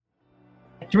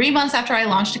3 months after I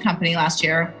launched a company last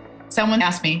year, someone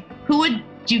asked me, who would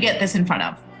you get this in front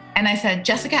of? And I said,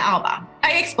 Jessica Alba.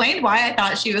 I explained why I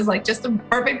thought she was like just a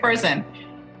perfect person.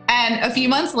 And a few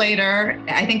months later,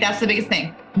 I think that's the biggest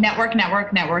thing. Network,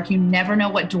 network, network. You never know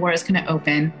what door is going to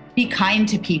open. Be kind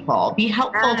to people. Be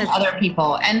helpful to other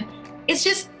people. And it's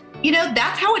just,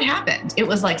 that's how it happened. It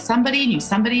was like somebody knew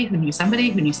somebody who knew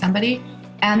somebody who knew somebody.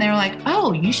 And they were like,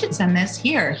 oh, you should send this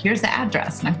here. Here's the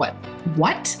address. And I went,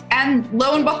 what? And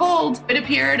lo and behold, it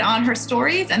appeared on her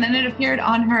stories. And then it appeared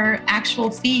on her actual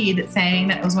feed saying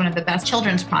that it was one of the best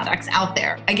children's products out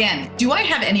there. Again, do I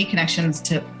have any connections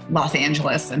to Los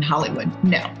Angeles and Hollywood?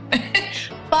 No.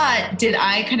 But did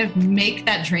I kind of make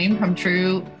that dream come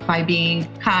true by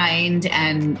being kind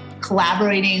and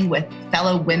collaborating with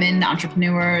fellow women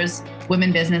entrepreneurs,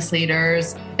 women business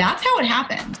leaders? That's how it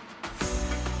happened.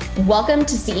 Welcome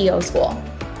to CEO School.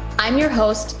 I'm your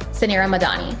host, Sanira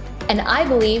Madani, and I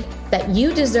believe that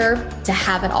you deserve to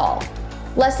have it all.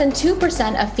 Less than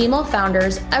 2% of female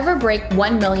founders ever break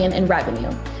 1 million in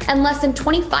revenue, and less than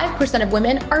 25% of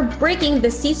women are breaking the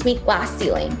C-suite glass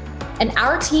ceiling. And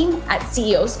our team at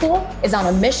CEO School is on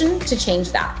a mission to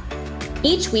change that.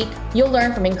 Each week, you'll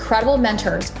learn from incredible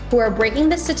mentors who are breaking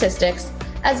the statistics,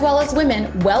 as well as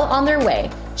women well on their way,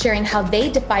 sharing how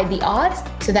they defied the odds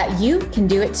so that you can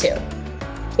do it too.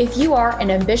 If you are an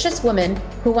ambitious woman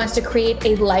who wants to create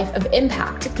a life of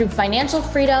impact through financial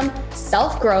freedom,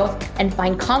 self-growth, and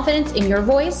find confidence in your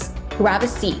voice, grab a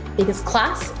seat because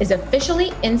class is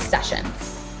officially in session.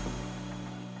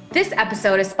 This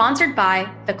episode is sponsored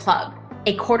by The Club,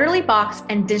 a quarterly box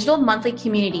and digital monthly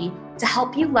community to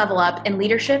help you level up in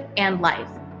leadership and life.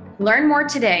 Learn more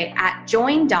today at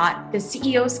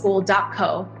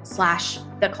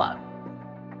join.theceoschool.co/theclub.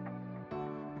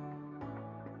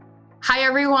 Hi,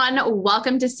 everyone.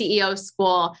 Welcome to CEO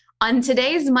School. On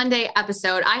today's Monday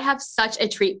episode, I have such a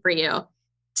treat for you.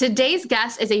 Today's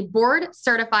guest is a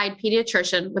board-certified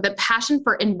pediatrician with a passion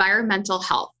for environmental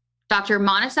health. Dr.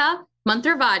 Manasa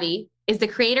Mantharvadi is the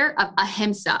creator of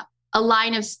Ahimsa, a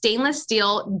line of stainless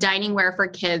steel diningware for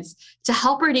kids to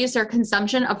help reduce their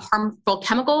consumption of harmful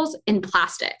chemicals in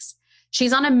plastics.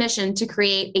 She's on a mission to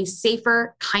create a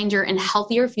safer, kinder, and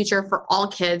healthier future for all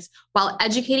kids while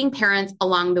educating parents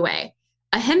along the way.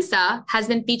 Ahimsa has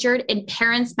been featured in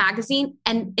Parents Magazine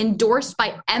and endorsed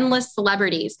by endless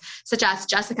celebrities such as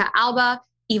Jessica Alba,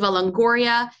 Eva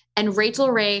Longoria, and Rachel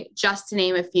Ray, just to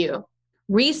name a few.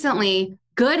 Recently,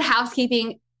 Good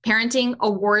Housekeeping Parenting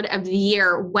Award of the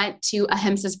Year went to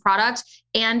Ahimsa's product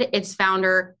and its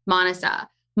founder, Manasa.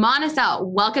 Manasa,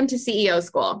 welcome to CEO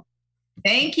School.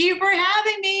 Thank you for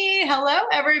having me. Hello,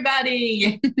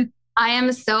 everybody. I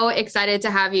am so excited to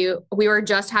have you. We were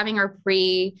just having our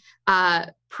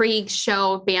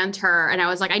pre-show banter, and I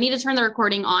was like, I need to turn the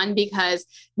recording on because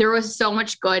there was so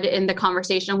much good in the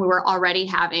conversation we were already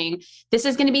having. This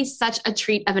is going to be such a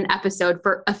treat of an episode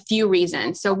for a few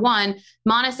reasons. So one,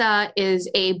 Manasa is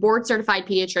a board-certified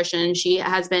pediatrician. She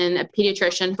has been a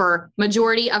pediatrician for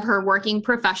majority of her working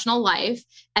professional life,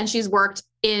 and she's worked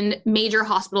in major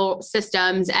hospital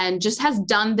systems and just has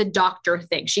done the doctor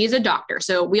thing. She's a doctor.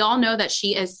 So we all know that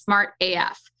she is smart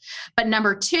AF. But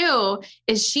number two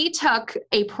is she took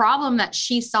a problem that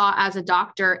she saw as a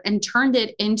doctor and turned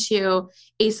it into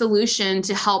a solution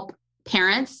to help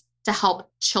parents, to help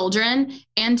children,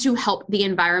 and to help the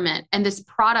environment. And this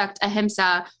product,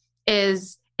 Ahimsa, it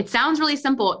sounds really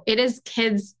simple. It is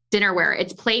kids' dinnerware.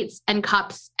 It's plates and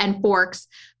cups and forks,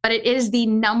 but it is the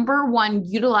number one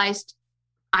utilized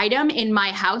item in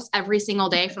my house every single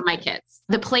day for my kids.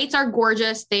 The plates are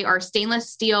gorgeous. They are stainless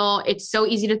steel. It's so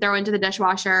easy to throw into the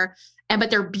dishwasher, but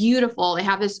they're beautiful. They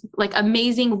have this like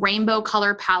amazing rainbow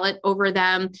color palette over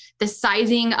them. The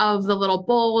sizing of the little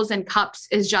bowls and cups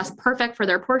is just perfect for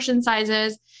their portion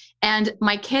sizes. And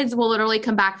my kids will literally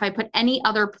come back if I put any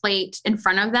other plate in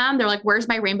front of them. They're like, where's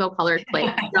my rainbow colored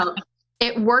plate? So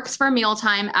it works for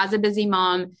mealtime as a busy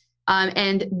mom.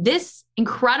 And this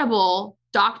incredible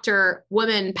doctor,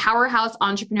 woman, powerhouse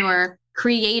entrepreneur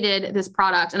created this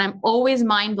product. And I'm always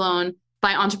mind blown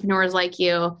by entrepreneurs like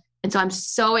you. And so I'm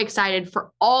so excited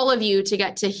for all of you to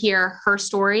get to hear her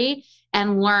story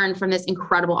and learn from this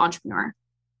incredible entrepreneur.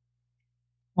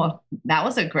 Well, that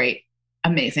was a great,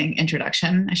 amazing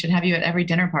introduction. I should have you at every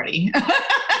dinner party.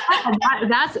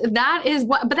 That is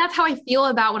what, but that's how I feel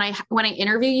about when I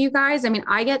interview you guys. I mean,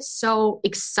 I get so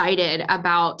excited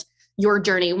about your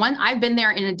journey. One, I've been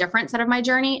there in a different set of my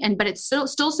journey, but it's still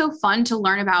so fun to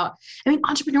learn about. I mean,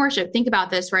 entrepreneurship, think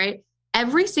about this, right?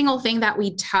 Every single thing that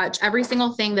we touch, every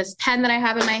single thing, this pen that I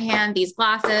have in my hand, these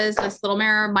glasses, this little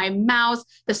mirror, my mouse,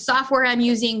 the software I'm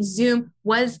using, Zoom,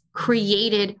 was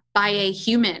created by a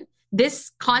human.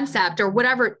 this concept or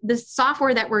whatever, this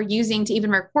software that we're using to even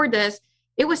record this,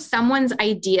 it was someone's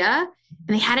idea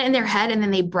and they had it in their head and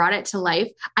then they brought it to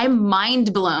life. I'm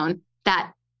mind blown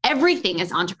that everything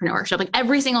is entrepreneurship. Like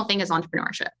every single thing is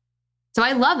entrepreneurship. So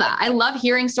I love that. I love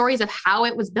hearing stories of how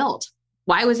it was built.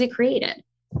 Why was it created?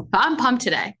 So I'm pumped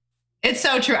today. It's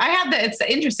so true. It's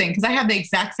interesting because I have the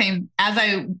exact same, as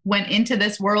I went into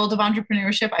this world of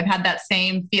entrepreneurship, I've had that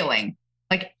same feeling,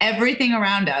 like everything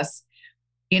around us,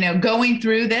 going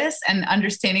through this and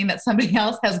understanding that somebody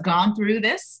else has gone through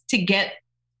this to get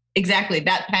exactly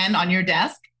that pen on your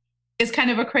desk is kind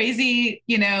of a crazy,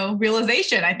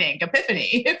 realization, I think,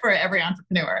 epiphany for every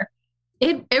entrepreneur.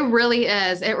 It really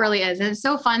is. It really is. And it's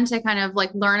so fun to kind of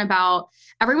like learn about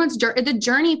everyone's journey. The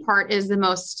journey part is the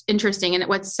most interesting. And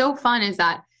what's so fun is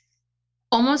that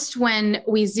almost when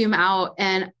we zoom out,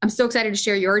 and I'm so excited to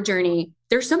share your journey,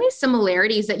 there's so many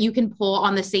similarities that you can pull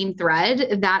on the same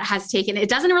thread that has taken, it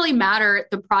doesn't really matter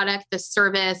the product, the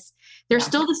service, there's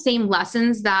still the same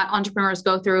lessons that entrepreneurs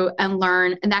go through and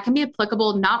learn. And that can be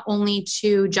applicable not only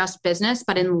to just business,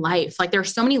 but in life. Like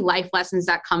there's so many life lessons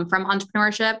that come from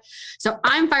entrepreneurship. So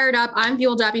I'm fired up. I'm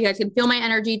fueled up. You guys can feel my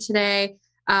energy today.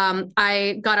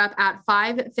 I got up at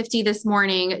 5:50 this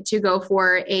morning to go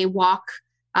for a walk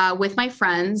with my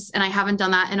friends. And I haven't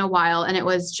done that in a while. And it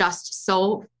was just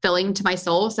so filling to my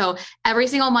soul. So every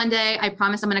single Monday, I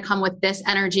promise I'm going to come with this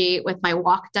energy with my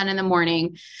walk done in the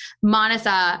morning.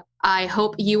 Manasa, I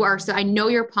hope you are. So I know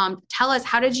you're pumped. Tell us,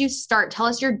 how did you start? Tell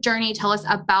us your journey. Tell us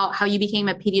about how you became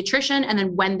a pediatrician and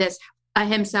then when this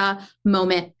ahimsa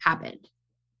moment happened.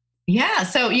 Yeah.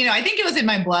 So, I think it was in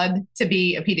my blood to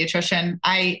be a pediatrician.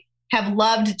 I have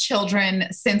loved children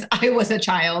since I was a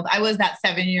child. I was that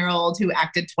 7-year-old who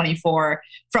acted 24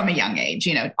 from a young age,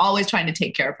 always trying to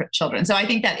take care of children. So I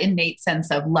think that innate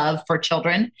sense of love for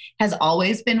children has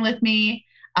always been with me.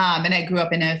 And I grew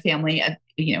up in a family of,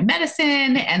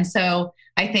 medicine. And so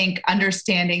I think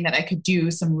understanding that I could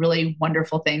do some really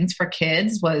wonderful things for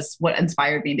kids was what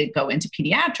inspired me to go into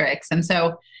pediatrics. And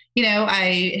so,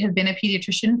 I have been a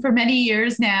pediatrician for many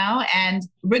years now. And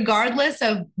regardless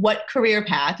of what career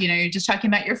path, you're just talking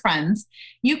about your friends,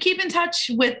 you keep in touch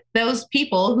with those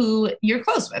people who you're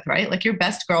close with, right? Like your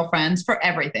best girlfriends for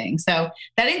everything. So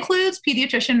that includes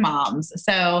pediatrician moms.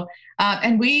 So,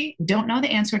 and we don't know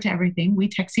the answer to everything. We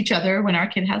text each other when our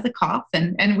kid has a cough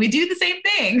and we do the same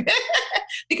thing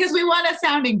because we want a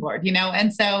sounding board,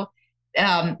 And so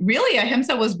really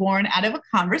Ahimsa was born out of a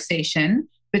conversation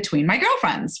between my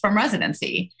girlfriends from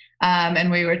residency.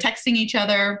 And we were texting each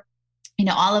other,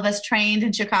 all of us trained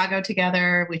in Chicago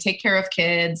together. We take care of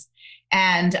kids.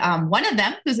 And one of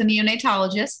them, who's a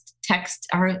neonatologist, text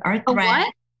our thread.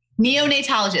 What?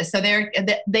 Neonatologist. So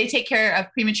they take care of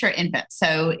premature infants.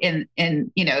 So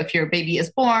if your baby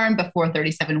is born before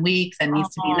 37 weeks and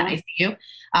needs to be in the ICU,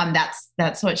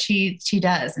 that's what she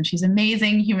does. And she's an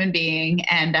amazing human being.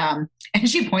 And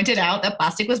she pointed out that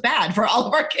plastic was bad for all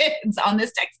of our kids on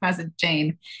this text message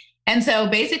chain. And so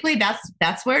basically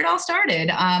that's where it all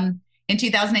started. In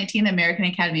 2018, the American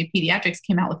Academy of Pediatrics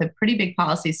came out with a pretty big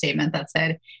policy statement that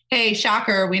said, hey,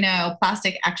 shocker, we know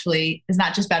plastic actually is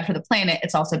not just bad for the planet,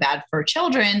 it's also bad for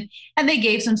children. And they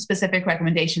gave some specific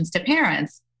recommendations to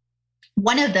parents.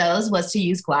 One of those was to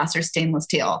use glass or stainless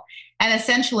steel. And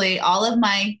essentially, all of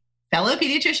my fellow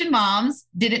pediatrician moms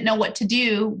didn't know what to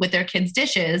do with their kids'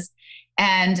 dishes.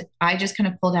 And I just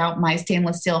kind of pulled out my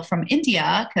stainless steel from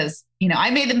India because,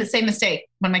 I made the same mistake.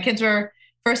 When my kids were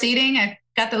first eating, I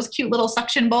got those cute little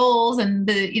suction bowls and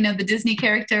the Disney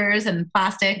characters and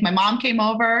plastic. My mom came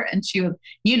over and she was,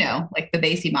 like the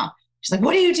Basie mom. She's like,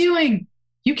 what are you doing?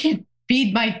 You can't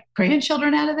feed my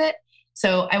grandchildren out of it.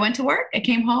 So I went to work. I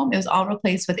came home. It was all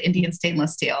replaced with Indian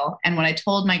stainless steel. And when I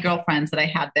told my girlfriends that I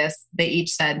had this, they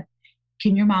each said,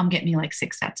 can your mom get me like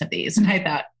 6 sets of these? And I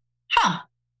thought,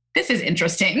 this is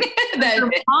interesting.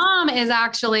 Your mom is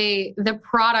actually the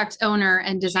product owner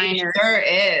and designer. She sure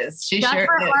is. Just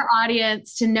for our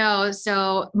audience to know.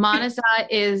 So Manasa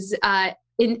is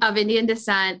of Indian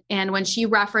descent. And when she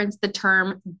referenced the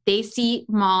term Desi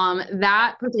mom,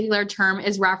 that particular term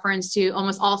is referenced to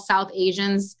almost all South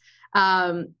Asians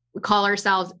call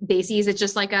ourselves Desis. It's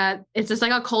just like a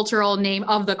cultural name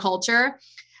of the culture.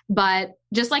 But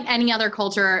just like any other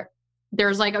culture,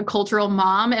 there's like a cultural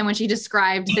mom. And when she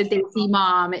described the Desi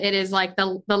mom, it is like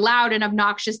the loud and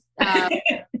obnoxious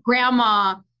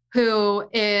grandma who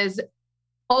is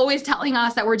always telling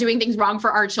us that we're doing things wrong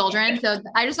for our children. So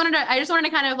I just wanted to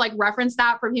kind of like reference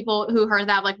that for people who heard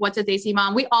that, like, what's a Desi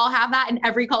mom? We all have that in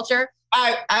every culture.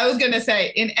 I was going to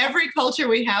say, in every culture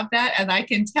we have that, and I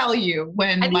can tell you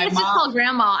when I think it's just called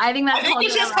grandma. I think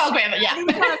it's just called grandma. Yeah.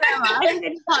 I think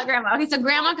it's called grandma. Okay, so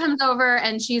grandma comes over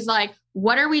and she's like,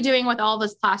 what are we doing with all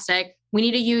this plastic? We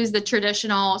need to use the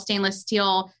traditional stainless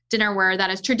steel dinnerware that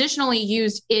is traditionally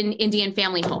used in Indian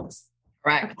family homes.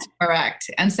 Correct.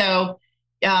 And so,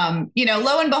 lo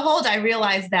and behold, I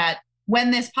realized that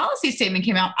when this policy statement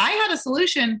came out, I had a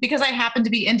solution because I happen to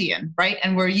be Indian, right?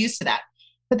 And we're used to that.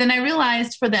 But then I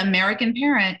realized for the American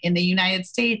parent in the United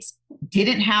States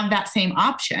didn't have that same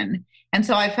option. And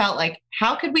so I felt like,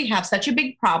 how could we have such a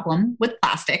big problem with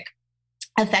plastic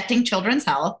affecting children's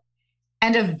health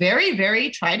and a very, very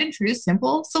tried and true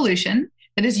simple solution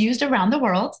that is used around the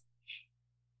world,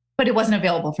 but it wasn't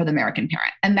available for the American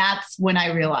parent. And that's when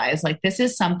I realized, like, this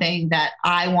is something that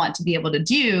I want to be able to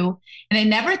do. And I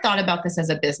never thought about this as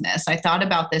a business. I thought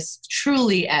about this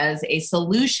truly as a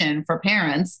solution for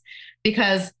parents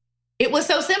because it was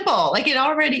so simple. Like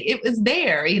it was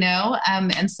there,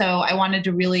 and so I wanted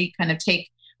to really kind of take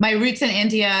my roots in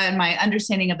India and my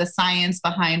understanding of the science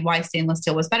behind why stainless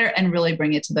steel was better and really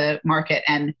bring it to the market.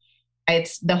 And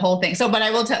it's the whole thing. So, but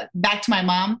I will tell back to my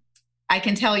mom, I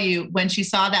can tell you when she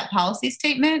saw that policy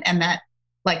statement and that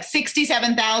like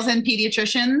 67,000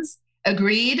 pediatricians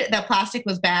agreed that plastic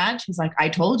was bad. She's like, I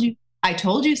told you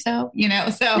so,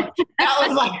 so that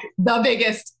was like the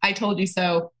biggest I told you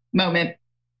so moment.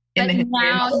 But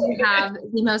now you have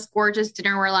the most gorgeous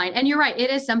dinnerware line. And you're right, it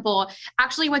is simple.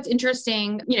 Actually, what's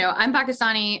interesting, I'm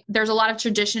Pakistani. There's a lot of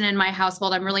tradition in my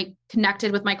household. I'm really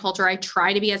connected with my culture. I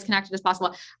try to be as connected as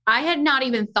possible. I had not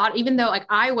even thought, even though like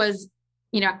I was,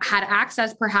 had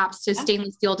access perhaps to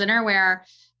stainless steel dinnerware.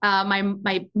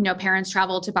 My parents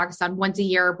travel to Pakistan once a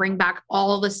year, bring back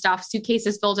all of the stuff,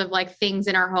 suitcases filled of like things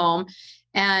in our home.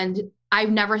 And I've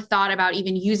never thought about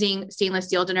even using stainless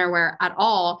steel dinnerware at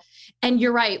all. And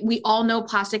you're right. We all know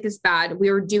plastic is bad. We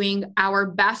are doing our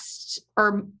best,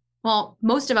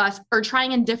 most of us are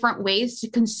trying in different ways to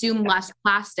consume less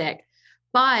plastic,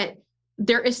 but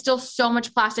there is still so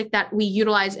much plastic that we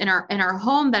utilize in our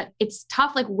home that it's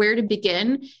tough, like where to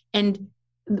begin. And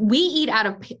we eat out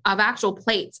of actual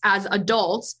plates as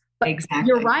adults. But exactly.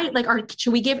 You're right. Like,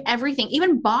 should we give everything,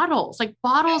 even bottles? Like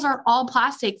bottles are all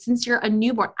plastic since you're a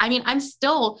newborn. I mean, my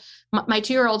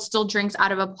 2-year-old still drinks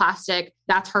out of a plastic.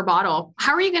 That's her bottle.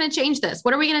 How are you going to change this?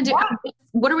 What are we going to do? Yeah.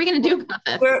 What are we going to do about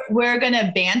this? We're going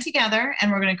to band together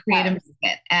and we're going to create a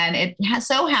movement. And it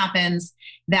so happens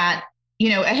that,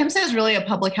 Ahimsa is really a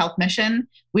public health mission.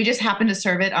 We just happen to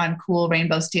serve it on cool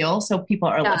rainbow steel. So people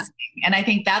are listening. And I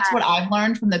think that's what I've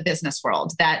learned from the business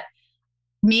world, that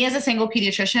me as a single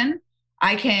pediatrician,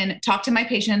 I can talk to my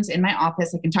patients in my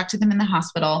office. I can talk to them in the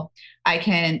hospital.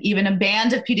 Even a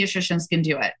band of pediatricians can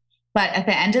do it. But at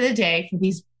the end of the day, for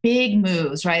these big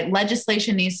moves, right,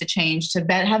 legislation needs to change to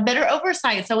have better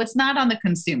oversight. So it's not on the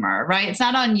consumer, right? It's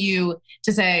not on you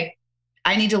to say,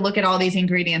 I need to look at all these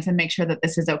ingredients and make sure that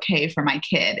this is okay for my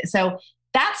kid. So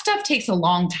that stuff takes a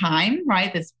long time,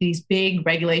 right? These big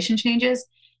regulation changes.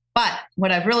 But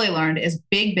what I've really learned is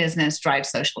big business drives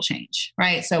social change,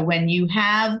 right? So when you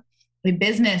have a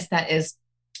business that is,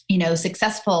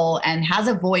 successful and has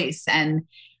a voice and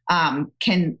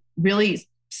can really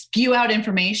spew out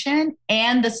information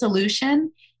and the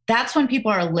solution, that's when people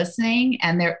are listening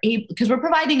and they're able, because we're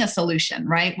providing a solution,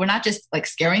 right? We're not just like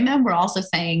scaring them. We're also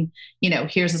saying,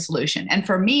 here's a solution. And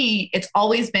for me, it's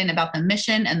always been about the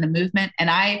mission and the movement. And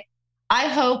I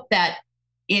hope that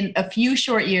in a few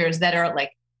short years that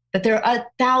there are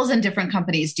 1,000 different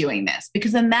companies doing this,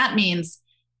 because then that means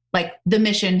like the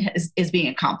mission is being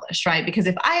accomplished, right? Because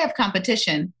if I have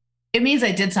competition, it means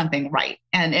I did something right.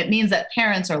 And it means that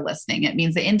parents are listening. It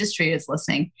means the industry is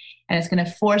listening, and it's going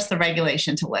to force the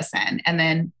regulation to listen. And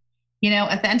then,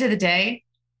 at the end of the day,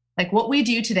 like what we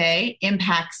do today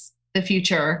impacts the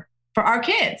future for our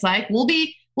kids. Like we'll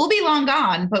be long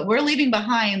gone, but we're leaving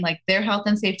behind like their health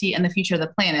and safety and the future of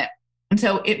the planet. And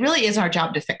so it really is our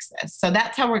job to fix this. So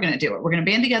that's how we're going to do it. We're going to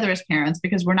band together as parents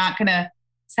because we're not going to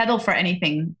settle for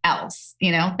anything else.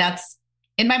 That's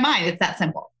in my mind. It's that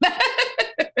simple.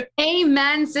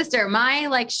 Amen, sister.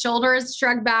 My shoulders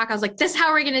shrugged back. I was like, this is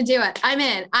how we're going to do it.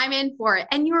 I'm in for it.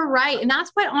 And you were right. And that's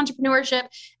what entrepreneurship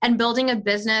and building a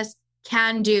business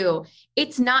can do.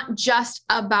 It's not just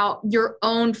about your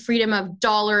own freedom of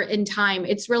dollar and time.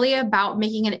 It's really about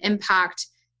making an impact.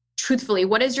 Truthfully,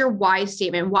 what is your why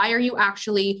statement? Why are you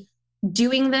actually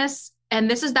doing this? And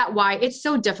this is that why. It's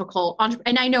so difficult.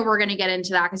 And I know we're going to get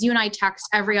into that because you and I text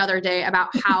every other day about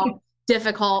how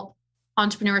difficult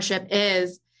entrepreneurship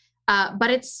is.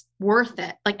 But it's worth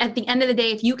it. Like at the end of the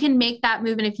day, if you can make that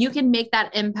move and if you can make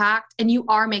that impact, and you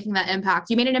are making that impact,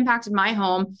 you made an impact in my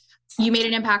home You made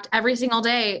an impact every single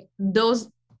day. Those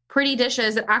pretty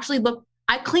dishes that actually look,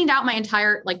 I cleaned out my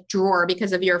entire like drawer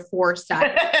because of your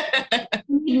foresight.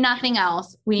 We need nothing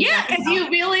else. Yeah, because you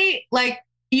really like,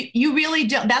 you really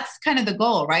don't. That's kind of the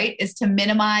goal, right? Is to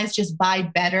minimize, just buy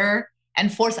better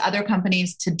and force other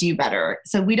companies to do better.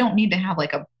 So we don't need to have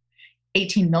like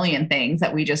 18 million things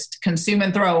that we just consume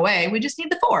and throw away. We just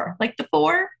need the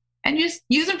four, and you just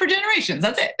use them for generations.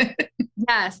 That's it.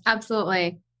 Yes,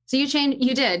 absolutely. So you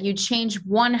changed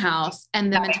one house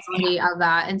and the mentality of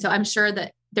that. And so I'm sure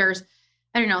that there's,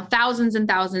 I don't know, thousands and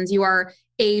thousands. You are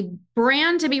a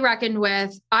brand to be reckoned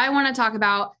with. I want to talk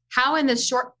about how in this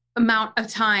short amount of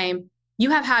time,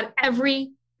 you have had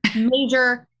every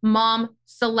major mom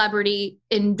celebrity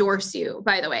endorse you,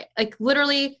 by the way, like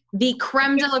literally the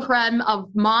creme de la creme of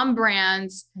mom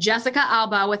brands. Jessica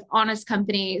Alba with Honest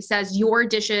Company says your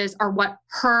dishes are what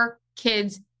her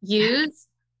kids use.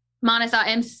 Manasa,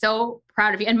 I'm so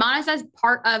proud of you. And Manasa is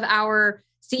part of our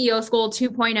CEO School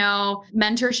 2.0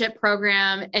 mentorship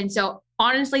program. And so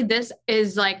honestly, this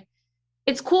is like,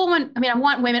 it's cool when, I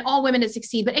want all women to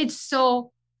succeed, but it's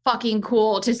so fucking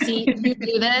cool to see you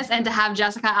do this and to have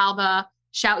Jessica Alba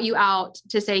shout you out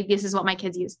to say, this is what my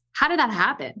kids use. How did that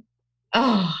happen?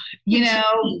 Oh,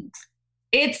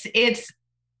 it's,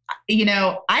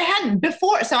 I hadn't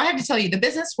before. So I have to tell you, the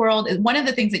business world is one of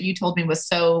the things that you told me was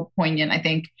so poignant, I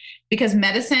think, because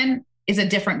medicine is a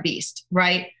different beast,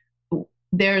 right?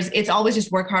 It's always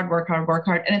just work hard.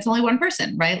 And it's only one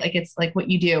person, right? Like it's like what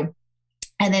you do.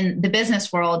 And then the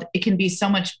business world, it can be so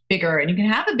much bigger and you can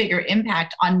have a bigger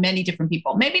impact on many different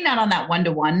people. Maybe not on that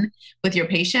one-to-one with your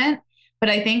patient, but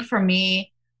I think for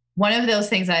me, one of those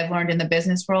things that I've learned in the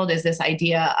business world is this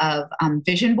idea of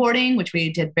vision boarding, which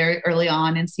we did very early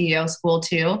on in CEO School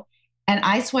too. And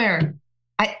I swear,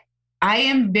 I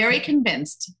am very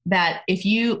convinced that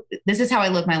this is how I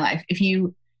live my life. If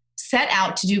you set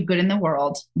out to do good in the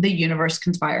world, the universe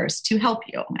conspires to help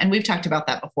you. And we've talked about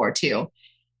that before too.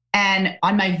 And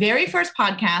on my very first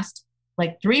podcast,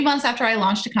 like 3 months after I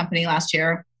launched a company last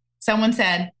year, someone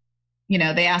said,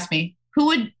 they asked me, who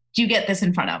would you get this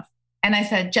in front of? And I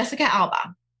said, Jessica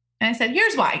Alba. And I said,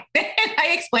 here's why.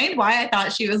 I explained why I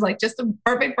thought she was like just a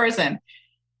perfect person.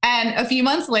 And a few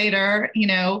months later,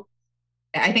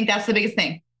 I think that's the biggest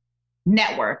thing.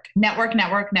 Network.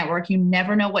 You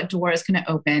never know what door is going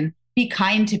to open. Be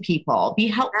kind to people, be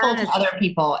helpful to other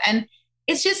people. And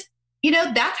it's just,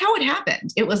 that's how it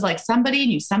happened. It was like somebody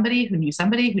knew somebody who knew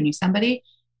somebody who knew somebody.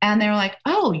 And they were like,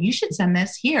 oh, you should send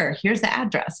this here. Here's the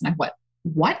address. And I went,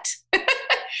 what?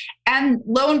 And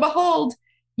lo and behold,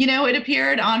 it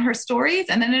appeared on her stories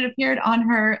and then it appeared on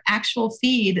her actual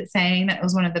feed saying that it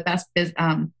was one of the best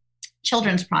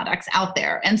children's products out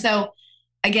there. And so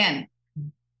again,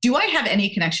 do I have any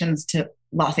connections to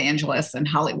Los Angeles and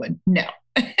Hollywood? No.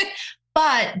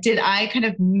 But did I kind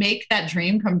of make that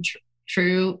dream come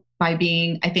true by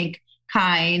being, I think,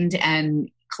 kind and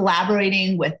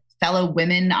collaborating with fellow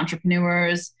women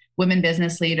entrepreneurs, women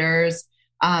business leaders?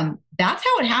 That's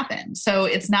how it happened. So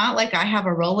it's not like I have a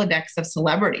Rolodex of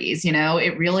celebrities,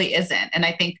 it really isn't. And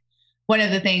I think one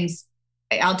of the things,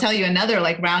 I'll tell you another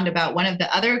like roundabout, one of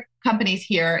the other companies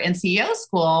here in CEO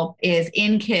School is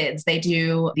In Kids. They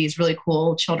do these really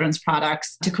cool children's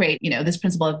products to create, this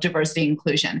principle of diversity and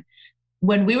inclusion.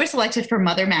 When we were selected for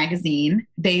Mother Magazine,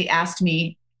 they asked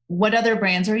me, what other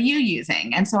brands are you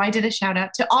using? And so I did a shout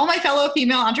out to all my fellow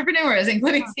female entrepreneurs,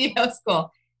 including CEO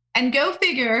School. And go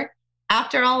figure,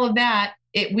 after all of that,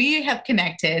 we have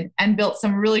connected and built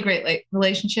some really great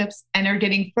relationships and are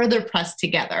getting further pressed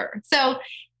together. So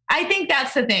I think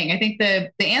that's the thing. I think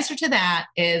the answer to that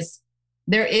is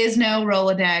there is no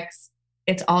Rolodex.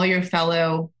 It's all your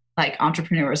fellow like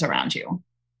entrepreneurs around you.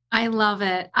 I love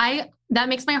it. That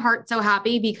makes my heart so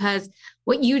happy because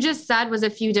what you just said was a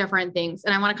few different things.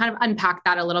 And I want to kind of unpack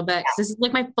that a little bit. This is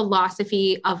like my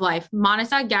philosophy of life.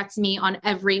 Manasa gets me on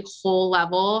every whole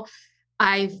level.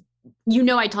 I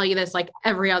tell you this like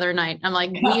every other night. I'm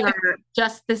like, we are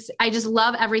just this. I just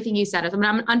love everything you said. I'm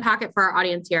going to unpack it for our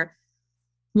audience here.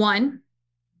 One,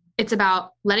 it's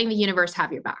about letting the universe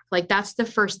have your back. Like that's the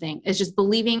first thing is just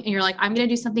believing and you're like, I'm going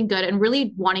to do something good and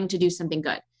really wanting to do something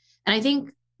good. And I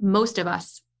think most of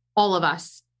us, all of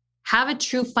us have a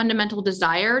true fundamental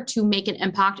desire to make an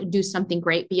impact and do something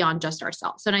great beyond just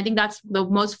ourselves. And I think that's the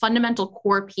most fundamental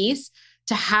core piece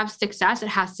to have success. It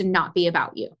has to not be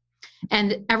about you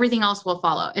and everything else will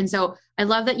follow. And so I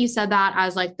love that you said that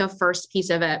as like the first piece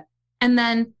of it and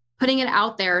then putting it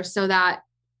out there so that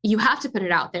you have to put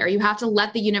it out there. You have to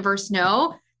let the universe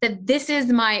know that this is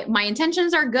my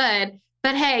intentions are good,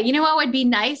 but hey, you know what would be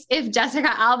nice if Jessica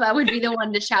Alba would be the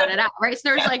one to shout it out, right? So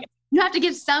there's like You have to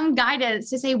give some guidance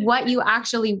to say what you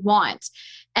actually want.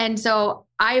 And so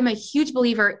I am a huge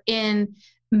believer in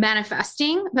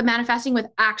manifesting, but manifesting with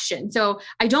action. So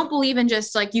I don't believe in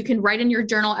just like, you can write in your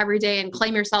journal every day and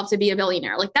claim yourself to be a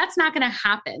billionaire. Like that's not going to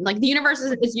happen. Like the universe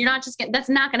is you're not just that's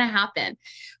not going to happen.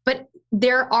 But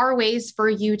there are ways for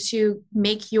you to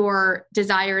make your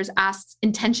desires, asks,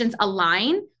 intentions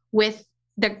align with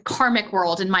the karmic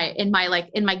world in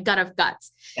my gut of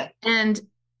guts. Yeah. And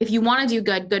if you want to do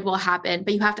good, good will happen,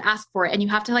 but you have to ask for it and you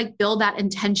have to like build that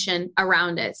intention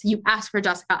around it. So you ask for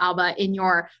Jessica Alba in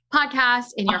your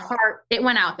podcast, in your heart, it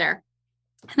went out there.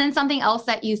 And then something else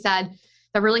that you said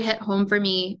that really hit home for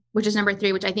me, which is number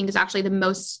 3, which I think is actually the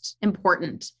most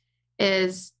important,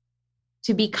 is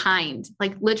to be kind.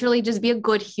 Like literally just be a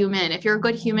good human. If you're a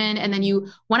good human and then you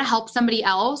want to help somebody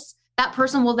else, that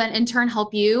person will then in turn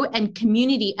help you. And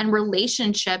community and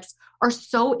relationships are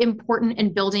so important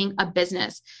in building a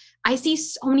business. I see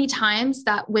so many times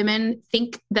that women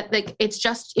think that like it's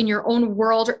just in your own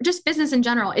world, or just business in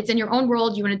general. It's in your own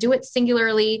world. You want to do it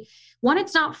singularly. 1,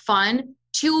 it's not fun.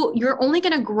 2, you're only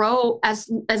going to grow as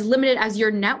limited as your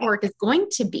network is going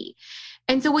to be.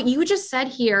 And so what you just said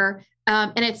here,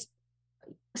 and it's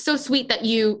so sweet that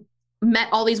you met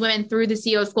all these women through the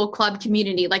CEO School Club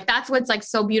community. Like that's what's like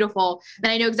so beautiful.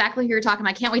 And I know exactly who you're talking about.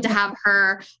 I can't wait to have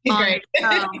her on. Great.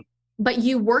 But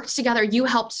you worked together. You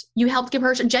helped give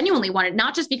her, genuinely wanted,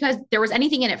 not just because there was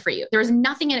anything in it for you. There was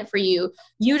nothing in it for you.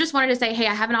 You just wanted to say, hey,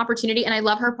 I have an opportunity and I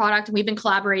love her product and we've been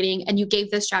collaborating, and you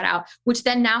gave this shout out, which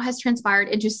then now has transpired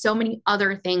into so many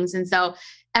other things. And so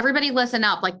everybody listen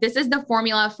up. Like this is the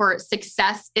formula for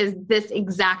success, is this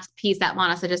exact piece that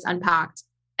Manasa just unpacked.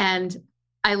 And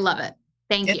I love it.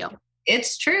 Thank you.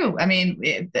 It's true. I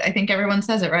mean, I think everyone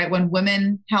says it, right? When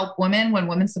women help women, when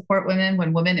women support women,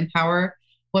 when women empower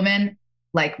women,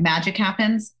 like magic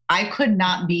happens. I could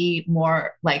not be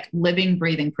more like living,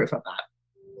 breathing proof of that.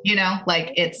 You know,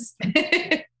 like it's,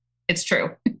 it's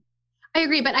true. I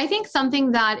agree. But I think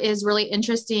something that is really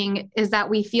interesting is that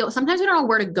we feel sometimes we don't know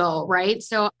where to go, right?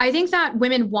 So I think that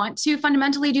women want to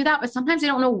fundamentally do that, but sometimes they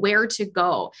don't know where to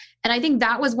go. And I think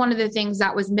that was one of the things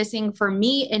that was missing for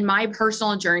me in my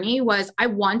personal journey was I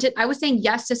was saying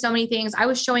yes to so many things. I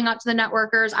was showing up to the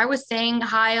networkers. I was saying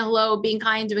hi, hello, being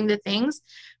kind, doing the things.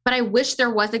 But I wish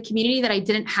there was a community that I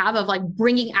didn't have of like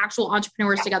bringing actual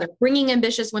entrepreneurs together, bringing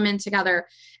ambitious women together.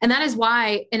 And that is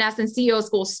why, in essence, CEO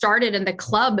School started and the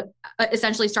club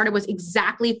essentially started was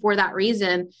exactly for that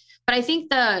reason. But I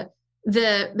think the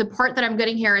part that I'm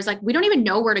getting here is like, we don't even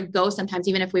know where to go sometimes,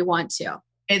 even if we want to.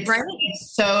 It's right?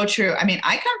 So true. I mean,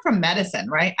 I come from medicine,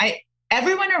 right?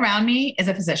 Everyone around me is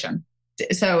a physician.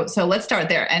 So let's start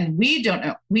there. And we don't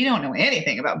know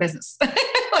anything about business.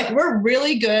 Like we're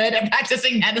really good at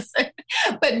practicing medicine,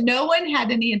 but no one had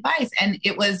any advice. And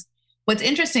what's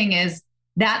interesting is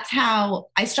that's how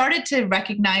I started to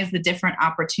recognize the different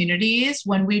opportunities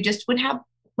when we just would have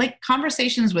like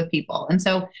conversations with people. And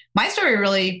so my story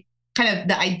really kind of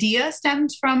the idea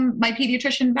stems from my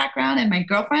pediatrician background and my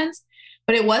girlfriends,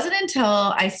 but it wasn't until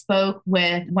I spoke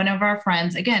with one of our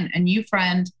friends, again, a new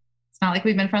friend. It's not like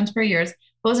we've been friends for years,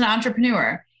 but was an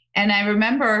entrepreneur. And I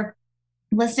remember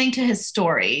listening to his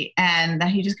story and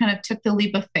that he just kind of took the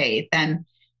leap of faith. And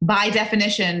by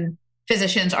definition,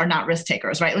 physicians are not risk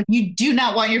takers, right? Like you do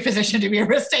not want your physician to be a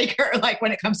risk taker, like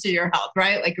when it comes to your health,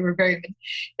 right? Like we're very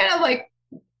kind of like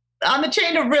on the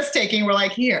chain of risk taking, we're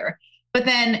like here. But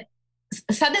then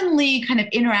suddenly kind of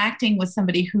interacting with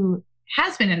somebody who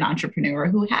has been an entrepreneur,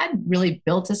 who had really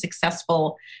built a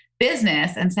successful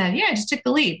business and said, yeah, I just took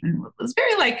the leap. And was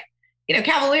very like,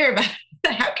 cavalier about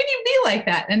it. How can you be like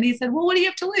that? And he said, well, what do you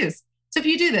have to lose? So if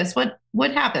you do this,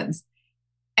 what happens?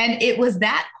 And it was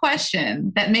that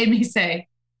question that made me say,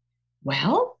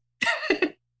 well,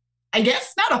 I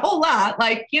guess not a whole lot.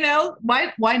 Like,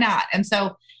 why not? And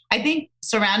so I think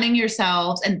surrounding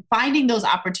yourselves and finding those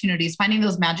opportunities, finding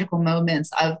those magical moments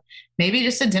of maybe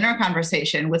just a dinner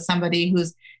conversation with somebody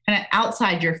who's kind of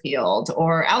outside your field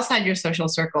or outside your social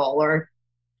circle, or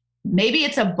maybe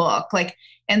it's a book,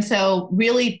 and so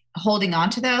really holding on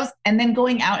to those and then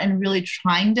going out and really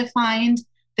trying to find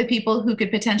the people who could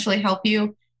potentially help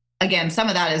you. Again, some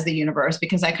of that is the universe,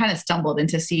 because I kind of stumbled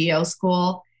into CEO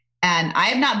School and I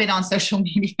have not been on social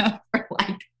media for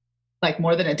like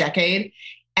more than a decade.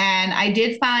 And I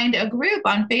did find a group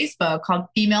on Facebook called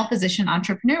Female Physician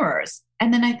Entrepreneurs.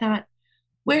 And then I thought,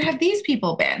 where have these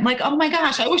people been? Like, oh my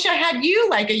gosh, I wish I had you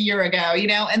like a year ago,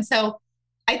 And so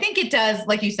I think it does,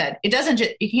 like you said, it doesn't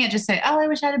you can't just say, oh, I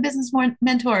wish I had a business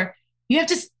mentor. You have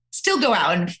to still go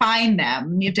out and find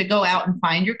them. You have to go out and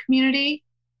find your community.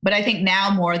 But I think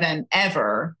now more than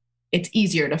ever, it's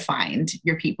easier to find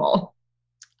your people.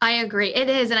 I agree. It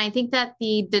is. And I think that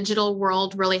the digital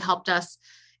world really helped us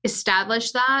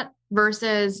establish that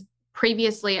versus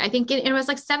previously. I think it was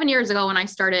like 7 years ago when I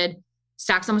started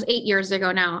Stacks, almost 8 years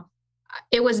ago now.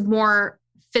 It was more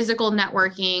physical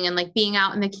networking and like being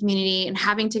out in the community and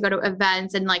having to go to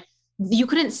events, and like you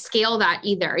couldn't scale that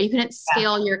either. You couldn't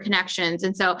scale your connections.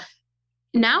 And so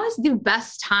now is the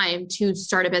best time to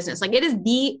start a business. Like it is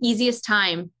the easiest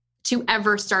time to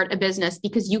ever start a business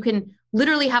because you can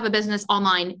literally have a business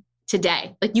online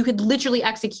today. Like you could literally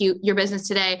execute your business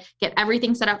today, get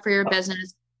everything set up for your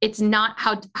business. It's not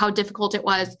how difficult it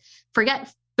was.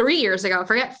 Forget 3 years ago,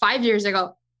 forget 5 years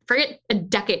ago, forget a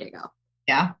decade ago.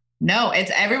 Yeah. No, it's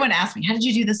everyone asks me, how did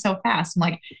you do this so fast? I'm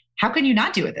like, how can you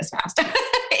not do it this fast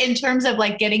in terms of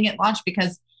like getting it launched?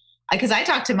 Because I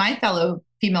talk to my fellow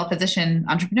female physician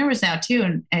entrepreneurs now too.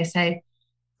 And I say,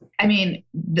 I mean,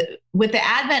 with the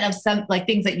advent of some like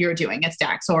things that you're doing at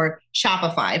Stacks or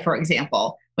Shopify, for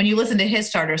example, when you listen to his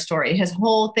starter story, his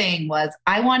whole thing was,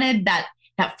 I wanted that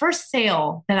first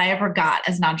sale that I ever got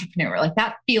as an entrepreneur, like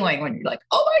that feeling when you're like,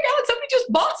 oh my God, somebody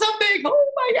just bought something.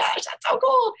 Oh my gosh, that's so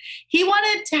cool. He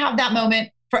wanted to have that moment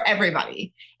for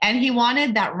everybody. And he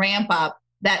wanted that ramp up,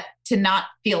 that to not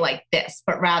feel like this,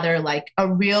 but rather like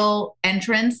a real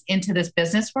entrance into this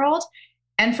business world.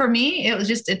 And for me,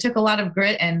 it took a lot of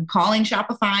grit and calling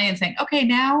Shopify and saying, okay,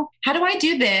 now how do I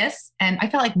do this? And I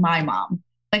felt like my mom,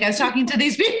 like I was talking to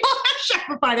these people at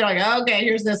Shopify. They're like, okay,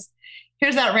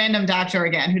 here's that random doctor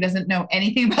again who doesn't know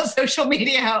anything about social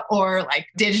media or like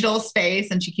digital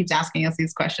space. And she keeps asking us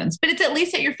these questions, but it's at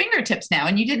least at your fingertips now.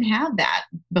 And you didn't have that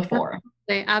before.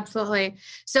 Absolutely.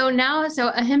 So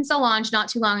Ahimsa launched not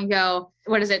too long ago.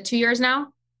 What is it? 2 years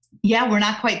now? Yeah, we're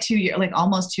not quite 2 years, like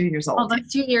almost 2 years old.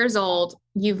 Almost 2 years old.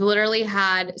 You've literally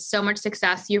had so much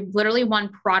success. You've literally won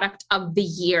product of the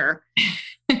year.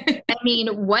 I mean,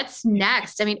 what's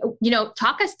next? I mean,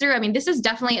 talk us through. I mean, this is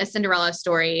definitely a Cinderella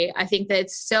story. I think that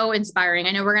it's so inspiring.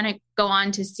 I know we're going to go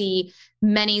on to see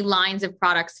many lines of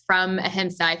products from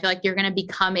Ahimsa. I feel like you're going to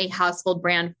become a household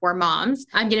brand for moms.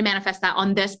 I'm going to manifest that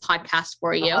on this podcast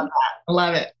for you. I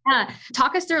love it. Yeah.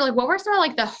 Talk us through like, what were some of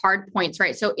like the hard points,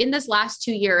 right? So in this last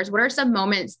 2 years, what are some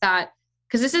moments that,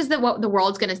 because this is what the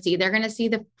world's going to see. They're going to see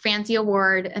the fancy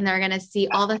award and they're going to see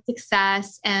all the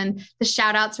success and the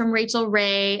shout outs from Rachel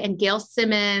Ray and Gail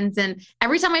Simmons. And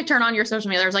every time I turn on your social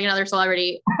media, there's like another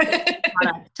celebrity.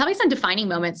 Tell me some defining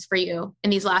moments for you in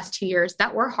these last 2 years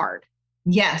that were hard.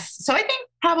 Yes. So I think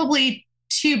probably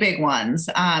two big ones.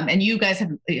 And you guys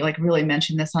have like really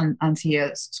mentioned this on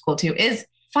CEO School too, is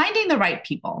finding the right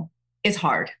people is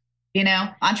hard.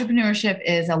 Entrepreneurship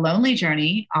is a lonely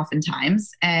journey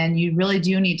oftentimes, and you really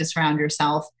do need to surround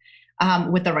yourself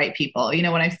with the right people. When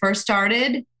I first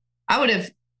started, I would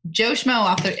have Joe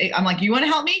Schmo I'm like, you want to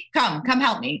help me? Come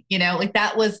help me. Like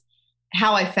that was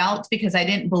how I felt because I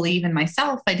didn't believe in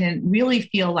myself. I didn't really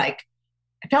feel like,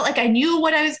 I felt like I knew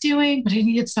what I was doing, but I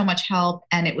needed so much help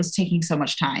and it was taking so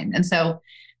much time. And so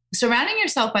surrounding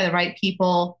yourself by the right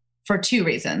people for two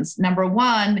reasons. Number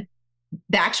one,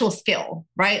 the actual skill,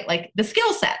 right? Like the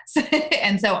skill sets.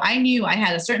 And so I knew I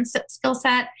had a certain skill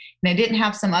set and I didn't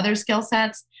have some other skill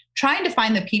sets. Trying to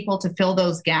find the people to fill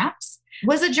those gaps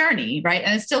was a journey, right?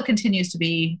 And it still continues to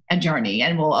be a journey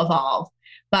and will evolve.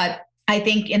 But I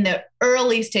think in the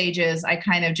early stages, I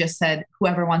kind of just said,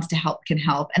 whoever wants to help can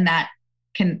help. And that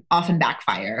can often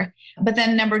backfire. But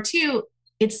then number two,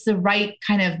 it's the right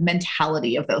kind of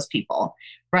mentality of those people,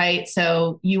 right?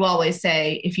 So you always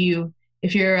say, if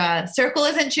your circle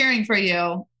isn't cheering for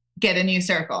you, get a new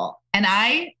circle. And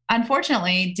I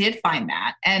unfortunately did find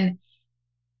that. And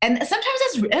sometimes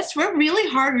it's a really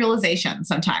hard realization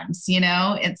sometimes,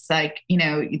 it's like,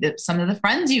 some of the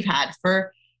friends you've had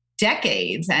for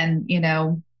decades and,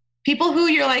 people who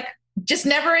you're like, just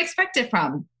never expect it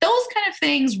from. Those kind of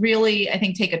things really, I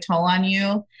think, take a toll on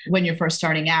you when you're first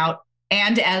starting out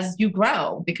and as you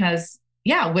grow, because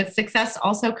with success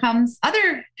also comes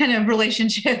other kind of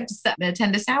relationships that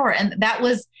tend to sour. And that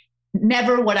was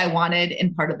never what I wanted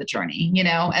in part of the journey,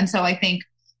 And so I think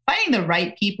finding the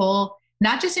right people,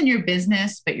 not just in your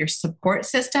business, but your support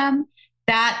system,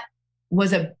 that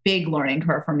was a big learning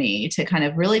curve for me to kind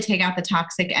of really take out the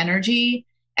toxic energy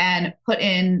and put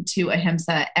into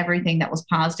Ahimsa everything that was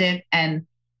positive. And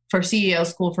for CEO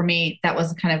School, for me, that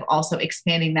was kind of also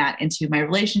expanding that into my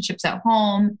relationships at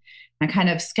home, my kind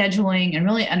of scheduling, and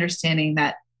really understanding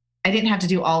that I didn't have to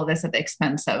do all of this at the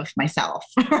expense of myself,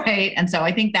 right? And so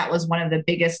I think that was one of the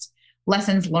biggest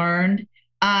lessons learned.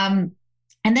 And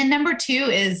then number two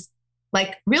is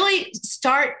like really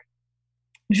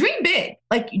dream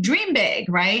big,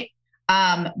 right?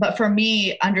 But for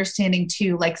me, understanding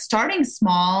too, like starting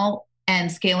small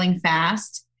and scaling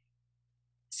fast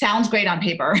sounds great on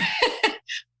paper,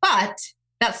 but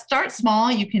that start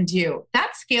small, you can do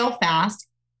that, scale fast.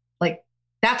 Like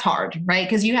that's hard, right?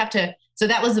 Because you have to, so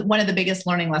that was one of the biggest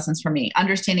learning lessons for me,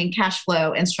 understanding cash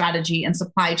flow and strategy and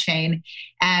supply chain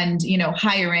and,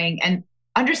 hiring and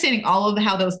understanding all of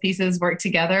how those pieces work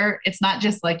together. It's not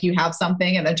just like you have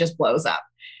something and it just blows up.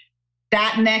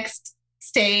 That next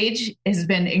stage has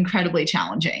been incredibly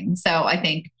challenging. So I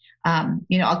think,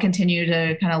 I'll continue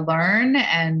to kind of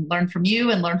learn from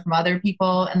you and learn from other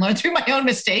people and learn through my own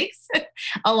mistakes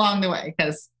along the way.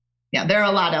 Because there are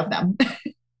a lot of them.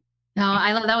 No,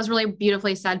 I love that. Was really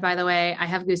beautifully said, by the way. I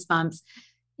have goosebumps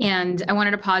and I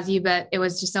wanted to pause you, but it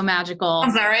was just so magical.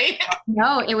 I'm sorry.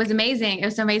 No, it was amazing. It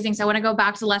was so amazing. So I want to go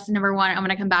back to lesson number 1. I'm going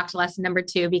to come back to lesson number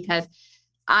 2 because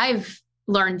I've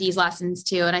learned these lessons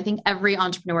too. And I think every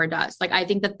entrepreneur does. Like, I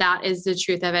think that is the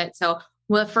truth of it. So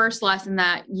the first lesson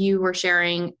that you were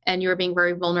sharing and you were being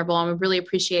very vulnerable, and we really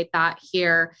appreciate that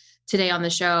here today on the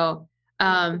show.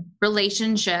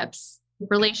 Relationships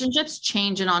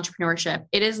change in entrepreneurship.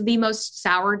 It is the most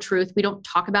sour truth. We don't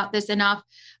talk about this enough.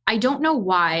 I don't know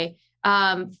why,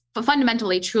 but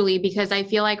fundamentally, truly, because I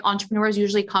feel like entrepreneurs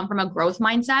usually come from a growth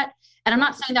mindset. And I'm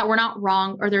not saying that we're not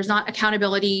wrong or there's not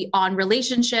accountability on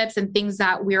relationships and things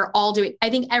that we're all doing. I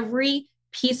think every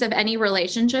piece of any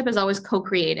relationship is always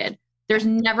co-created. There's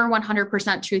never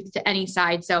 100% truth to any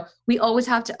side. So we always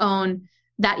have to own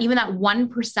that, even that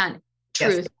 1%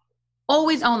 truth. Yes.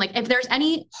 Always own, like if there's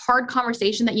any hard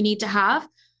conversation that you need to have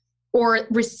or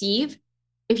receive,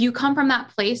 if you come from that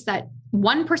place that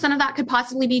 1% of that could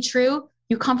possibly be true,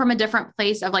 you come from a different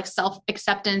place of like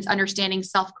self-acceptance, understanding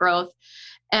self-growth.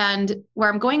 And where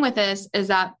I'm going with this is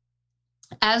that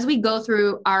as we go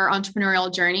through our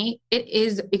entrepreneurial journey, it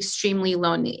is extremely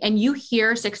lonely. And you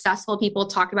hear successful people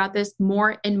talk about this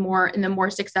more and more, and the more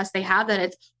success they have, that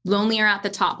it's lonelier at the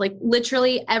top. Like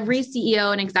literally every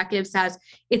CEO and executive says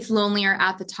it's lonelier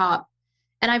at the top.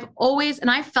 And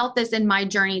I've felt this in my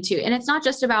journey too. And it's not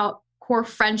just about core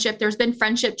friendship. There's been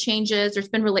friendship changes. There's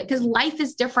been because life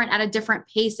is different at a different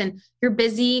pace and you're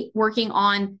busy working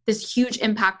on this huge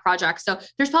impact project. So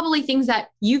there's probably things that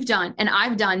you've done and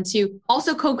I've done to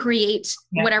also co-create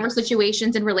whatever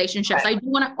situations and relationships. Right. I do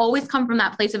want to always come from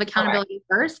that place of accountability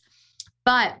first.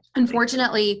 But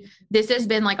unfortunately, this has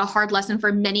been like a hard lesson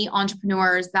for many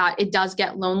entrepreneurs, that it does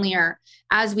get lonelier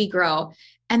as we grow.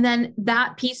 And then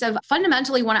that piece of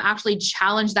fundamentally want to actually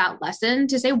challenge that lesson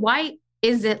to say, why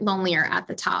is it lonelier at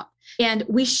the top? And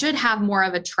we should have more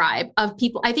of a tribe of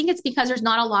people. I think it's because there's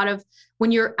not a lot of,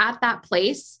 when you're at that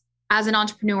place as an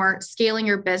entrepreneur, scaling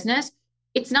your business,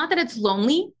 it's not that it's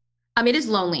lonely. It is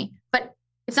lonely, but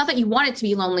it's not that you want it to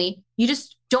be lonely. You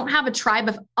just don't have a tribe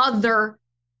of other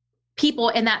people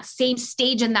in that same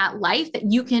stage in that life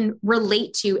that you can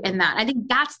relate to in that. I think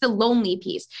that's the lonely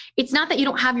piece. It's not that you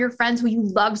don't have your friends who you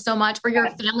love so much or your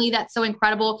family that's so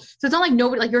incredible. So it's not like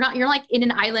nobody, like you're like in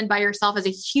an island by yourself as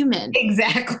a human.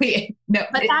 Exactly. No,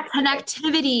 but that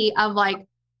connectivity of like,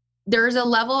 there's a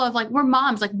level of like, we're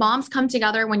moms, like moms come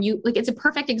together when you, like, it's a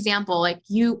perfect example. Like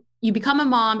you become a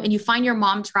mom and you find your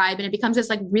mom tribe and it becomes this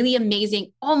like really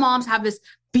amazing, all moms have this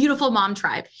beautiful mom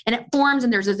tribe and it forms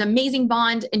and there's this amazing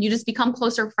bond and you just become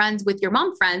closer friends with your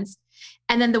mom friends.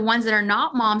 And then the ones that are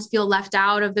not moms feel left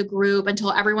out of the group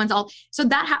until everyone's all, so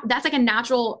that's like a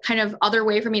natural kind of other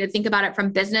way for me to think about it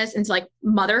from business into like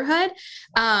motherhood.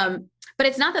 But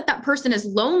it's not that person is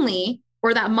lonely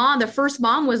or that mom, the first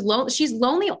mom was lonely. She's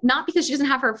lonely, not because she doesn't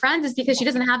have her friends, it's because she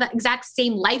doesn't have that exact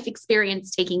same life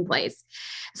experience taking place.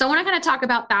 So I want to kind of talk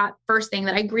about that first thing,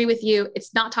 that I agree with you.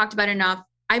 It's not talked about enough.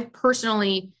 I've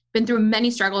personally been through many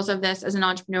struggles of this as an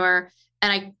entrepreneur.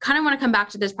 And I kind of want to come back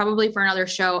to this probably for another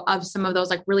show of some of those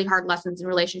like really hard lessons in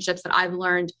relationships that I've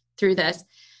learned through this.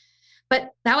 But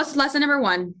that was lesson number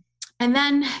 1. And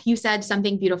then you said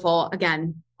something beautiful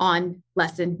again on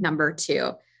lesson number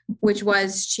 2, which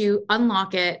was to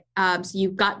unlock it. So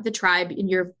you've got the tribe and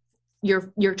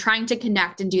you're trying to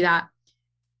connect and do that,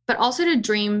 but also to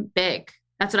dream big.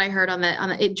 That's what I heard on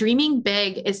the dreaming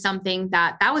big is something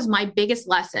that was my biggest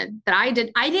lesson that I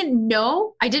didn't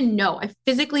know. I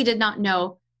physically did not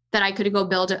know that I could go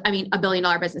build a $1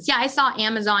 billion business. Yeah. I saw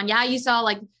Amazon. Yeah. You saw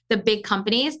like the big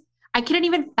companies. I couldn't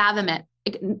even fathom it.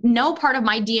 Like, no part of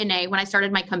my DNA when I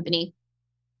started my company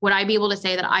would I be able to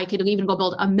say that I could even go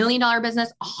build $1 million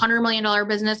business, $100 million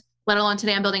business, let alone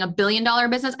today I'm building $1 billion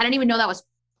business. I didn't even know that was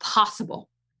possible.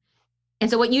 And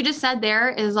so what you just said there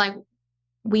is like,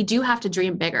 we do have to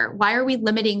dream bigger. Why are we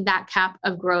limiting that cap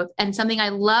of growth? And something I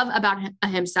love about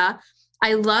Ahimsa,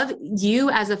 I love you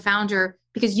as a founder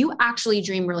because you actually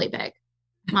dream really big,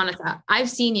 Monica. I've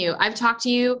seen you. I've talked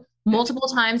to you multiple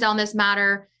times on this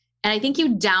matter. And I think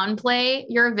you downplay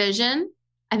your vision.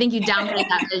 I think you downplay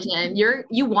that vision.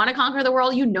 You want to conquer the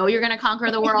world. You know, you're going to conquer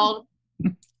the world.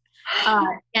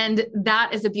 And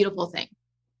that is a beautiful thing.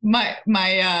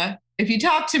 If you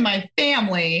talk to my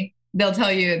family, they'll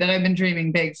tell you that I've been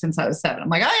dreaming big since I was 7. I'm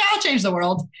like, oh yeah, I'll change the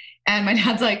world. And my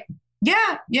dad's like,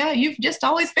 yeah, you've just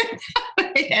always been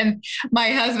that way. And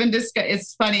my husband,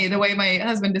 it's funny, the way my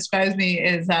husband describes me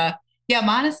is,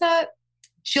 Manasa,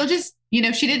 she'll just, she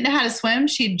didn't know how to swim.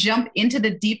 She'd jump into the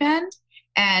deep end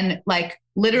and like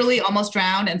literally almost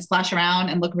drown and splash around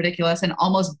and look ridiculous and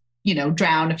almost,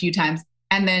 drown a few times.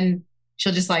 And then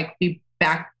she'll just like be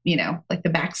back, like the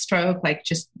backstroke, like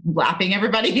just lapping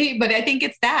everybody. But I think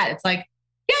it's that. It's like,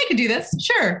 yeah, I can do this.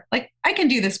 Sure. Like I can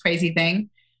do this crazy thing.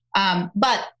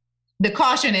 But the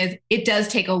caution is it does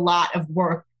take a lot of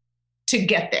work to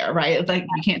get there, right? Like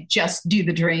you can't just do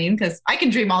the dream, because I can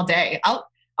dream all day. I'll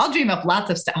dream up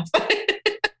lots of stuff.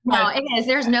 No, it is.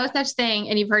 There's no such thing.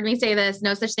 And you've heard me say this,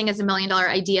 no such thing as $1 million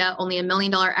idea, only $1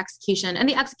 million execution. And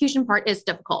the execution part is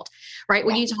difficult, right?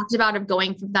 When you talked about of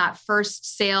going from that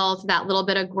first sale to that little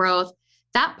bit of growth,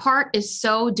 that part is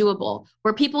so doable.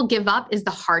 Where people give up is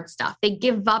the hard stuff. They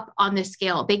give up on the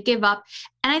scale. They give up.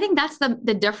 And I think that's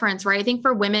the difference, right? I think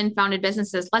for women founded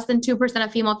businesses, less than 2%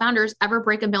 of female founders ever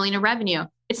break $1 million in revenue.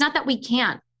 It's not that we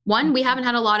can't. One, we haven't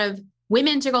had a lot of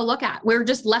women to go look at. We're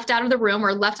just left out of the room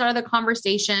or left out of the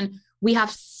conversation. We have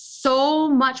so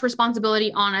much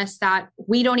responsibility on us that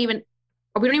we don't even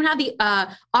have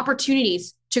the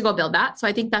opportunities to go build that. So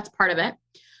I think that's part of it.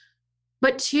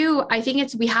 But 2, I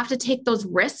think we have to take those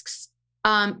risks,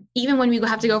 even when we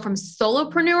have to go from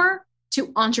solopreneur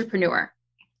to entrepreneur.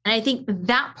 And I think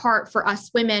that part for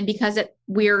us women, because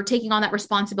we're taking on that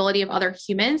responsibility of other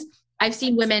humans, I've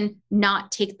seen women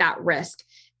not take that risk.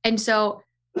 And so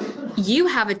you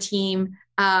have a team,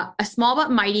 a small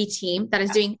but mighty team that is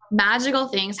doing magical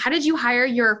things. How did you hire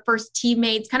your first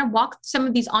teammates? Kind of walk some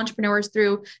of these entrepreneurs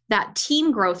through that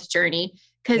team growth journey,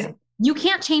 because you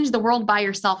can't change the world by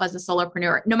yourself as a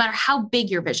solopreneur, no matter how big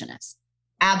your vision is.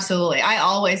 Absolutely. I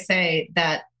always say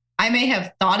that I may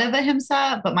have thought of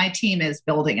Ahimsa, but my team is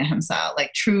building Ahimsa,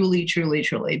 like truly, truly,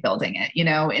 truly building it,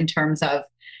 in terms of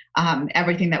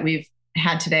everything that we've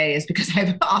had today is because I have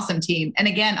an awesome team. And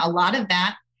again, a lot of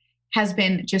that has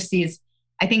been just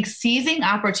seizing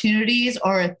opportunities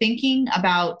or thinking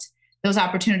about those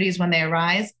opportunities when they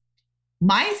arise.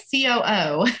 My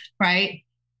COO, right,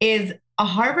 is a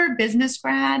Harvard business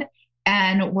grad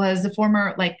and was the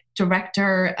former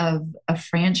director of a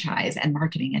franchise and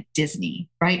marketing at Disney,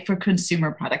 right, for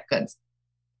consumer product goods.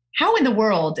 How in the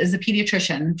world is a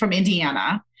pediatrician from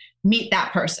Indiana meet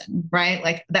that person, right?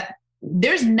 Like that,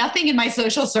 there's nothing in my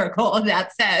social circle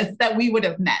that says that we would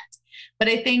have met. But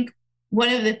I think one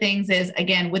of the things is,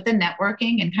 again, with the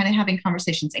networking and kind of having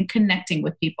conversations and connecting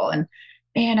with people, and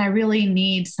man, I really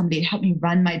need somebody to help me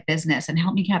run my business and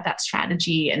help me have that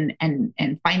strategy and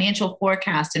financial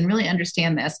forecast and really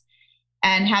understand this.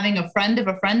 And having a friend of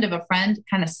a friend of a friend,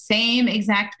 kind of same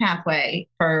exact pathway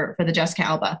for the Jessica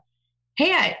Alba.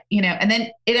 Hey, and then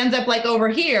it ends up like over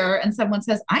here and someone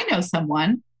says, I know someone.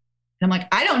 And I'm like,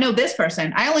 I don't know this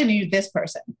person. I only knew this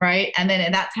person, right? And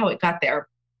that's how it got there.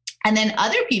 And then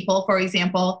other people, for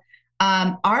example,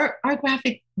 our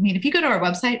graphic, if you go to our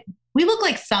website, we look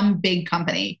like some big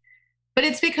company, but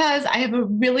it's because I have a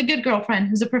really good girlfriend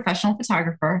who's a professional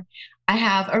photographer. I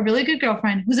have a really good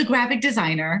girlfriend who's a graphic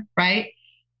designer, right?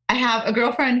 I have a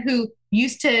girlfriend who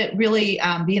used to really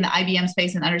be in the IBM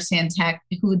space and understand tech,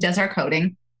 who does our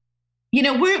coding.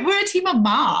 We're a team of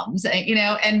moms,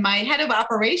 and my head of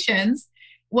operations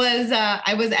was,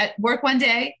 I was at work one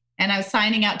day and I was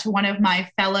signing out to one of my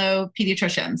fellow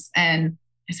pediatricians. And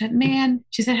I said,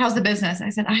 she said, how's the business? I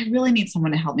said, I really need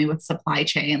someone to help me with supply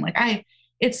chain.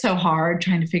 It's so hard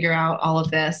trying to figure out all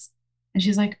of this. And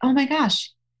she's like, oh my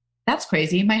gosh, that's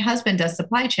crazy. My husband does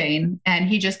supply chain and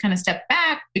he just kind of stepped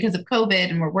back because of COVID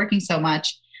and we're working so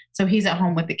much. So he's at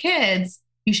home with the kids.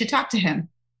 You should talk to him.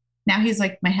 Now he's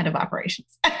like my head of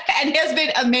operations and he has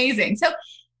been amazing. So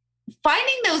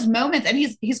finding those moments, and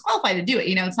he's qualified to do it.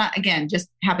 It's not, again, just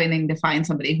happening to find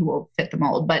somebody who will fit the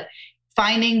mold, but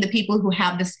finding the people who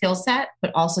have the skill set,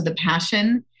 but also the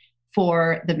passion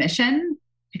for the mission,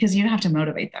 because you don't have to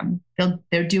motivate them.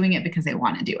 They're doing it because they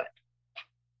want to do it.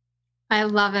 I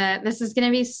love it. This is going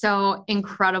to be so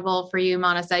incredible for you,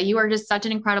 Manasa. You are just such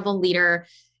an incredible leader.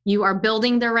 You are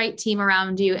building the right team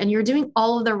around you and you're doing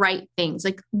all of the right things.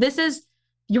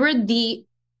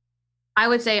 I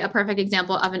would say, a perfect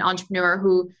example of an entrepreneur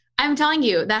who, I'm telling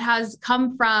you, that has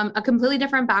come from a completely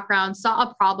different background, saw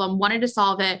a problem, wanted to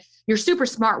solve it. You're super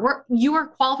smart. You are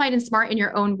qualified and smart in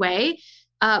your own way.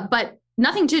 But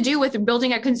nothing to do with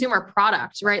building a consumer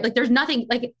product, right? Like there's nothing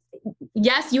like,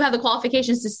 yes, you have the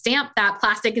qualifications to stamp that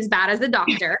plastic is bad as a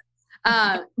doctor.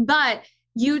 But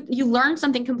you learn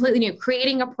something completely new,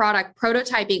 creating a product,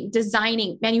 prototyping,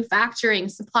 designing, manufacturing,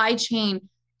 supply chain,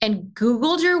 and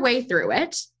Googled your way through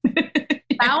it,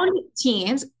 found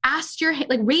teams,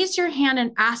 raised your hand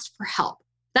and asked for help.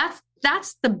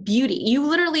 That's the beauty. You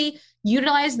literally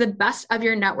utilize the best of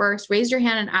your networks, raised your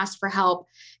hand and asked for help,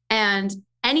 and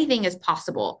anything is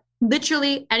possible.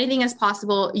 Literally anything is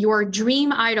possible. Your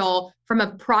dream idol from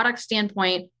a product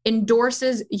standpoint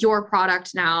endorses your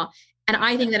product now. And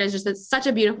I think that is just such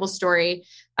a beautiful story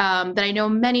that I know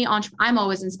many I'm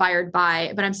always inspired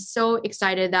by, but I'm so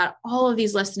excited that all of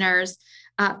these listeners,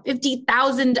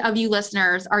 50,000 of you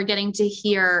listeners are getting to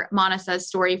hear Manasa's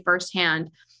story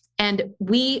firsthand. And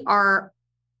we are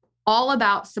all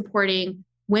about supporting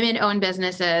women-owned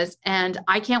businesses. And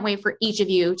I can't wait for each of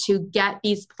you to get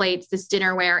these plates, this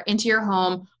dinnerware into your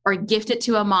home or gift it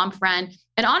to a mom friend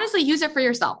and honestly use it for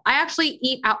yourself. I actually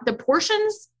eat out. The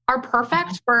portions are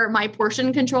perfect for my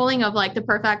portion controlling of like the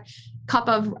perfect cup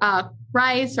of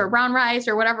rice or brown rice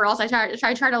or whatever else. I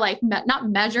try to like not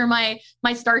measure my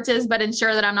starches, but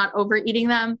ensure that I'm not overeating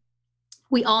them.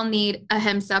 We all need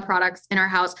Ahimsa products in our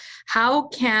house. How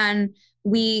can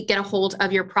we get a hold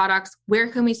of your products? Where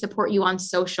can we support you on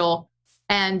social?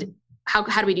 And how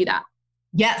do we do that?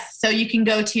 Yes. So you can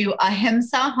go to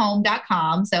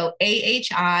ahimsahome.com. So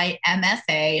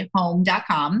AHIMSA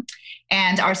home.com.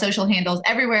 And our social handles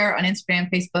everywhere on Instagram,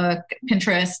 Facebook,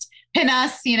 Pinterest. Pin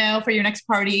us, for your next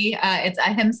party. It's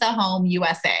Ahimsa Home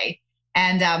USA.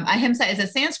 And Ahimsa is a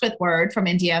Sanskrit word from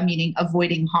India meaning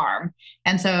avoiding harm.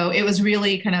 And so it was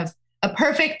really kind of a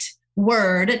perfect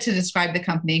word to describe the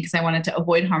company because I wanted to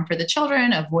avoid harm for the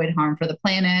children, avoid harm for the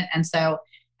planet. And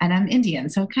I'm Indian,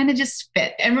 so it kind of just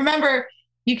fit. And remember,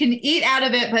 you can eat out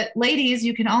of it, but ladies,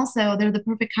 you can also, they're the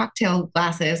perfect cocktail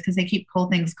glasses because they keep cold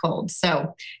things cold.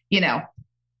 So, you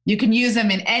can use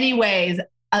them in any ways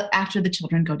after the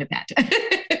children go to bed.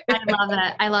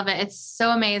 I love it. It's so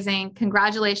amazing.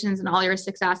 Congratulations on all your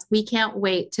success. We can't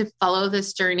wait to follow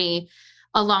this journey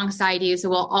alongside you. So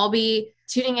we'll all be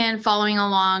tuning in, following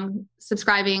along,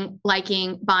 subscribing,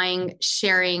 liking, buying,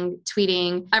 sharing,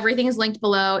 tweeting. Everything is linked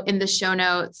below in the show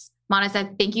notes. Manasa,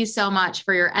 thank you so much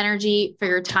for your energy, for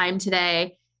your time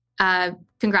today.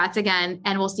 Congrats again.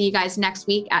 And we'll see you guys next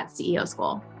week at CEO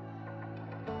School.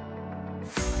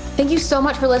 Thank you so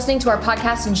much for listening to our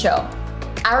podcast and show.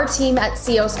 Our team at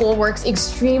CEO School works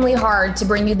extremely hard to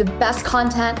bring you the best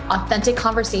content, authentic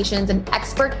conversations, and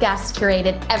expert guests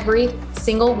curated every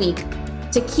single week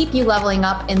to keep you leveling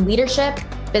up in leadership,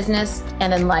 business,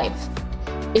 and in life.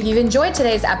 If you've enjoyed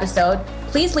today's episode,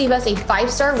 please leave us a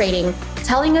 5-star rating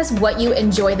telling us what you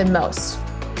enjoy the most.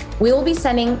 We will be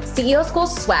sending CEO School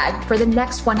swag for the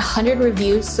next 100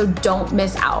 reviews, so don't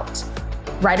miss out.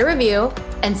 Write a review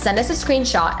and send us a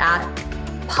screenshot at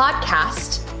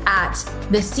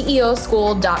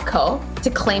podcast@theceoschool.co to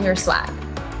claim your swag.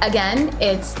 Again,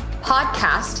 it's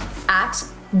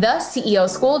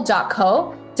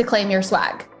podcast@theceoschool.co to claim your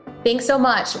swag. Thanks so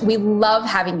much. We love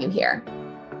having you here.